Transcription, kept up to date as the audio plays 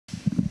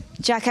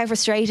Jack, how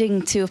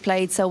frustrating to have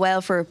played so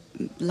well for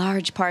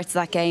large parts of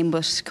that game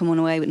but coming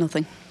away with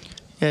nothing.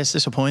 Yeah, it's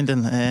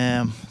disappointing.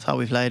 Thought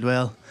we played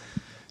well.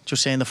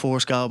 Just seeing the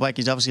force goal back,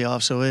 he's obviously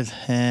offside.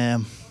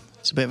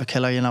 It's a bit of a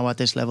killer, at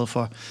this level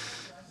for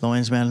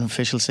linesmen and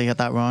officials to get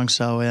that wrong.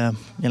 So,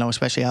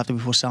 especially after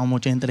we put so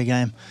much into the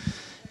game.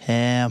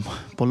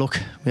 But look,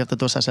 we have to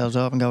dust ourselves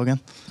up and go again.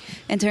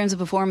 In terms of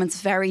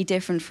performance, very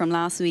different from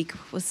last week.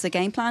 Was the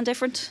game plan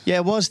different? Yeah,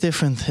 it was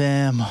different.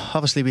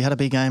 Obviously, we had a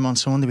big game on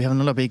Sunday. We have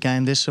another big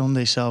game this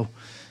Sunday. So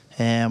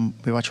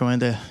we were trying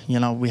to,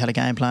 we had a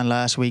game plan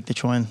last week to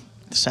try and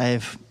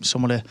save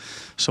some of the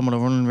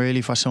running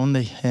really for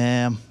Sunday.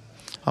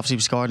 Obviously,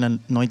 we scored in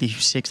the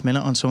 96th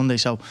minute on Sunday,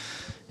 so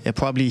it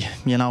probably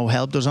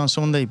helped us on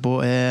Sunday.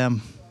 But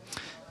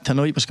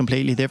tonight was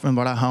completely different.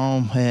 We're at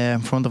home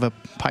in front of a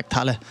packed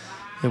tally.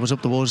 It was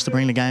up to us to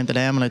bring the game to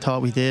them, and I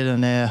thought we did,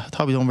 and I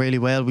thought we done really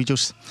well. We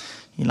just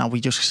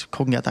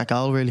couldn't get that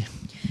goal really.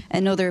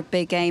 Another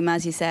big game,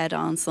 as you said,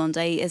 on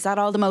Sunday. Is that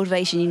all the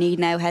motivation you need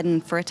now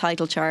heading for a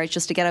title charge,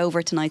 just to get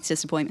over tonight's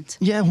disappointment?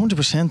 Yeah,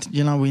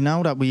 100%. We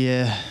know that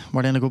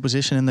we're in a good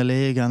position in the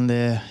league, and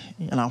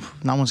no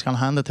one's going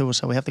to hand it to us,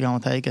 so we have to go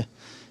and take it.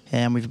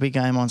 We've a big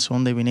game on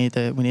Sunday. We need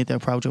to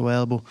approach it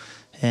well, but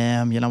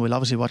we'll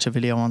obviously watch a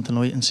video on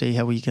tonight and see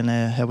how we can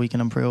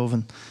improve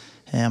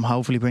and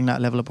hopefully bring that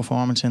level of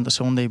performance into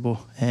Sunday. But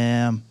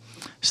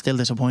still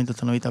disappointed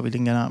tonight that we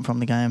didn't get out from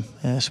the game,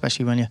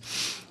 especially when you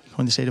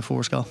see the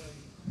force goal.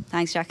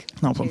 Thanks, Jack.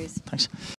 No problem. Cheers. Thanks.